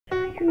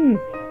Hmm.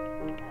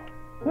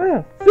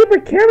 Wow, Super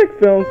Comic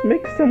Films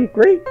makes some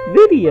great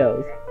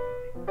videos.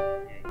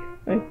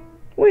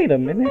 Wait a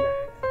minute.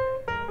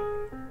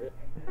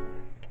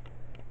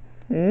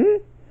 Hmm?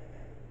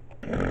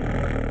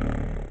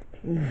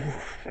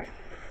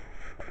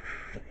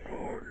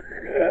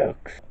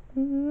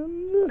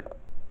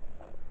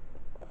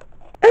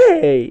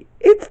 Hey,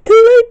 it's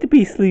too late to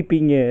be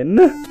sleeping in.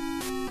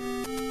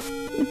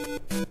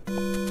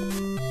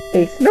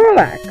 Hey,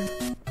 Snorlax!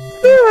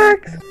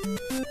 Snorlax!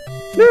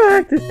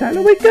 Snorlax, it's time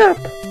to wake up!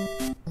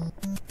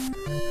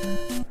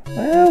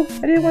 Well,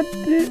 I didn't want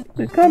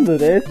to come to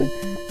this.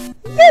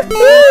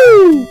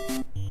 Yahoo!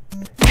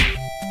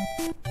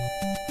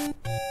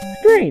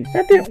 Strange,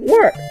 that didn't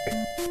work.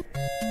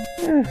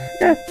 I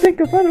gotta think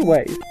of other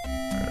ways.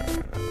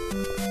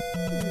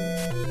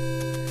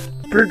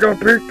 Pika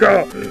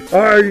Pika!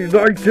 I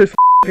like this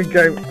f***ing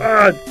game.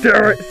 Ah,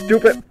 damn it,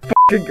 stupid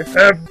f***ing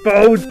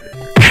headphones!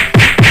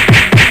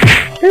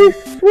 Hey,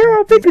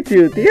 Swirl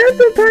Pikachu, do you have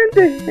some time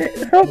to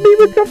help me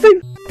with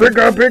something?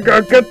 Pika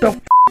Pika, get the f***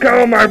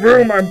 out of my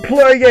room! I'm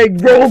playing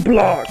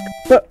Roblox!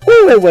 But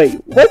wait,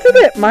 wasn't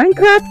it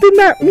Minecraft in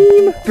that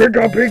meme?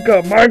 Pika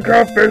Pika,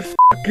 Minecraft is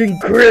f***ing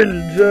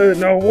cringe!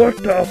 Now what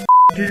the f***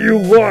 do you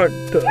want?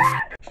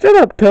 Shut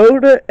up,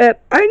 Toad, and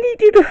I need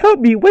you to help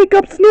me wake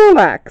up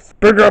Snorlax.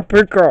 Pika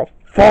Pika,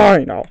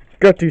 fine, I'll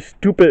get these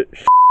stupid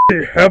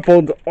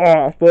headphones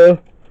off.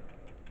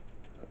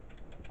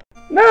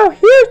 Now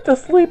here's the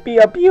Sleepy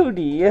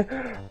Beauty.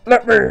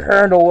 Let me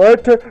handle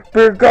it,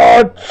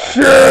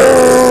 Pikachu!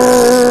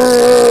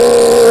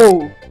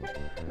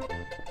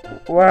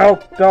 Well,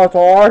 that's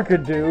all I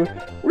could do.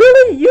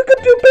 Really? You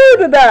could do better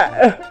than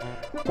that.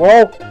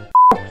 Well,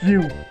 f***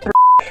 you,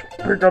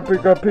 Pika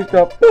Pika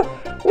Pika.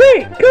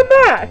 Wait, come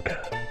back.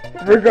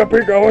 Pika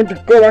Pika, I want to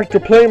go back to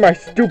play my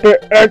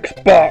stupid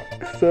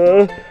Xbox.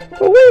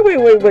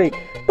 Wait.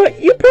 But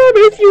you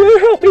promised you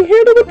would help me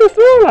handle with the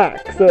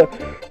Snorlax.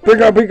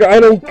 Pika Pika, I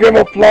don't give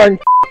a flying f***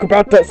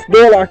 about that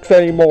Snorlax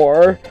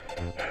anymore.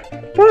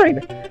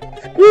 Fine.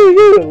 Screw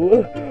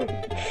you.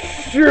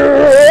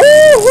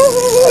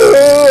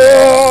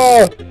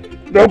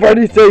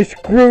 Nobody say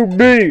screw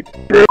me,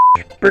 bitch.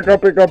 Pika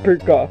Pika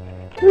Pika.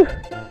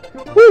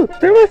 Whew,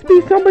 there must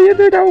be somebody in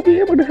there that will be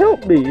able to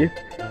help me.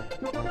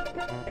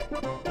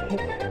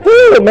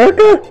 Hey,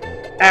 America!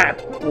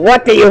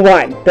 What do you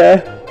want?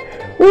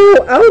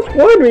 Well, I was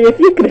wondering if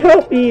you could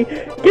help me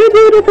get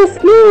rid of the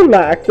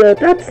Snorlax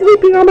that's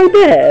sleeping on my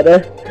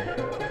bed.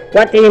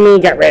 What do you mean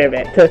get rid of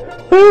it?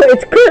 Well,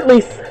 it's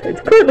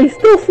currently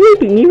still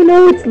sleeping even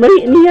though it's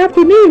late in the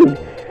afternoon.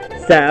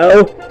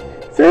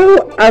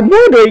 So I'm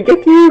wondering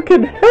if you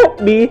can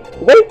help me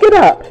wake it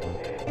up.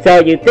 So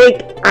you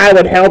think I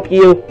would help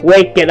you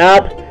wake it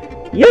up?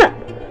 Yeah.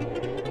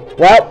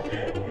 Well,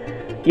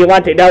 you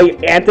want to know your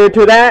answer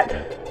to that?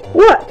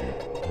 What?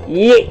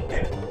 Yeet.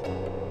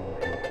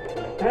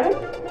 Huh?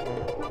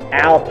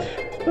 Ouch.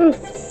 Oh,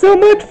 so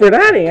much for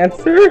that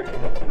answer.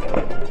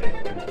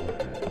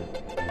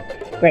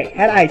 Wait,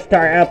 how do I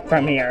start up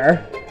from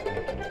here?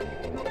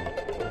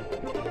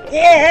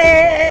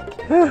 Yeah!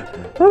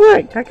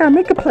 Alright, I gotta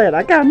make a plan.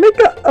 A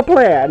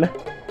plan.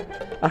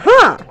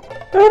 Aha!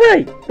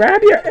 Alright,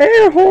 grab your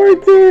air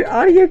horns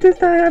out of here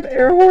just I have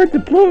air horns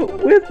and blow it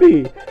with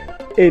me.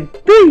 In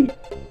 3,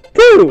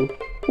 2,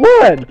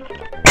 1.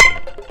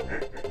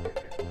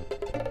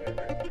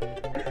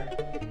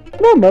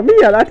 Mamma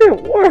mia, that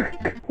didn't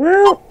work.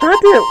 Well, that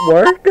didn't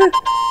work.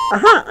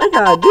 Aha, I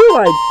got a new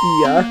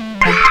idea.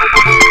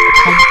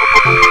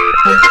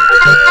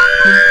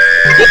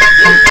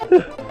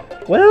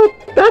 Well,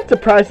 that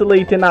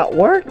surprisingly did not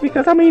work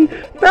because, I mean,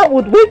 that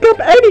would wake up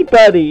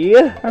anybody.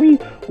 I mean,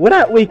 would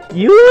that wake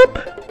you up?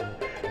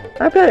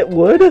 I bet it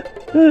would.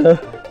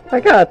 I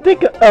gotta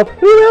think of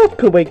who else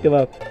could wake him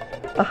up.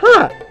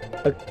 Aha!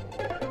 A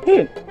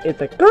hint,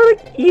 it's a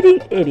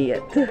garlic-eating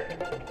idiot.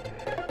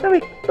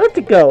 Let's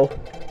go.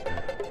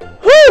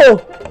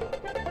 Oh!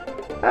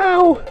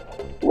 Ow!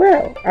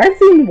 Well, I've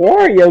seen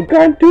Wario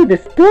gone through the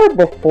store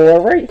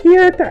before, right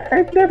here at the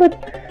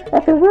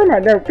upper room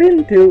I've never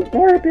been to,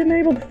 nor been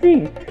able to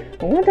see.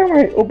 And one time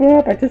I opened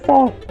up, I just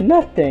saw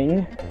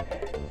nothing.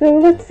 So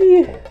let's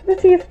see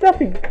if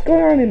something's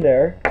going on in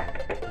there.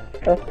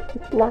 Oh,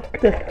 it's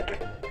locked.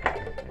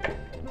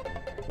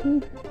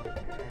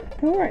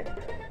 Alright.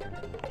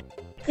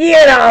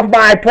 Get off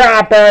my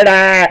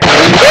property!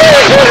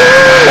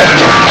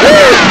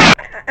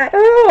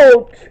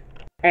 Ouch!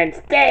 And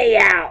stay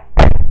out!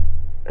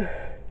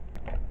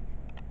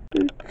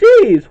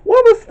 Jeez,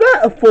 what was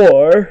that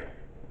for?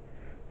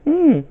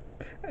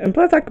 And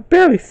plus I could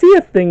barely see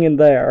a thing in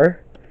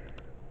there.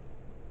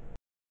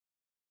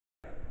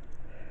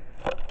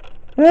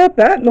 Well,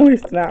 that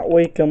noise did not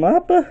wake him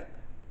up.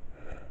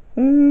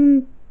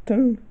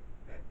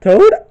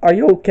 Toad, are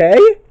you okay?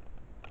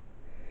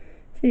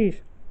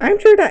 Jeez, I'm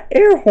sure that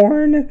air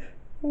horn,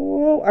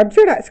 well, I'm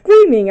sure that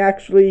screaming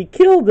actually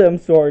killed him,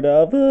 sort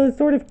of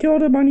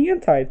killed him on the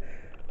inside.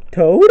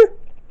 Toad?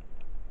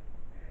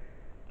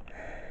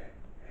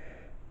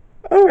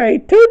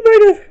 Alright, Toad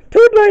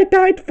Toadlight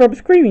died from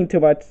screaming too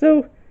much,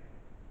 so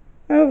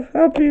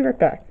I'll be right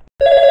back.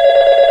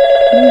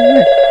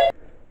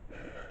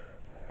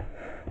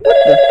 What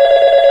the?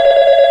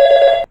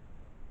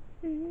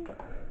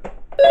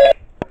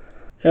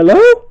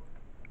 Hello?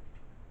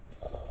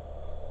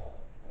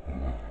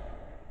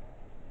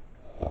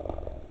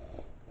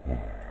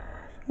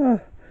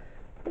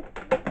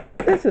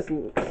 This is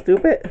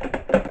stupid.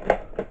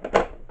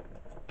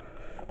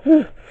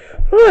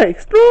 Alright,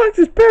 Snorlax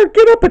is better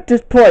get up at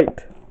this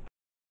point.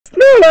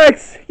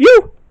 Snorlax,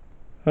 you!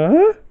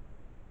 Huh?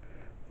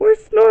 Where'd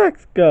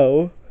Snorlax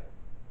go?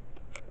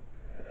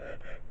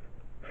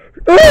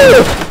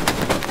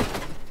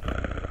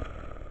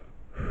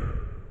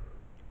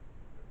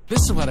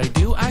 This is what I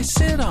do, I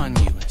sit on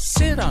you,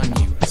 sit on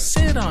you,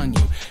 sit on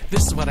you.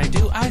 This is what I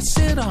do, I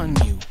sit on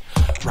you,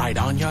 right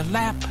on your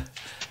lap.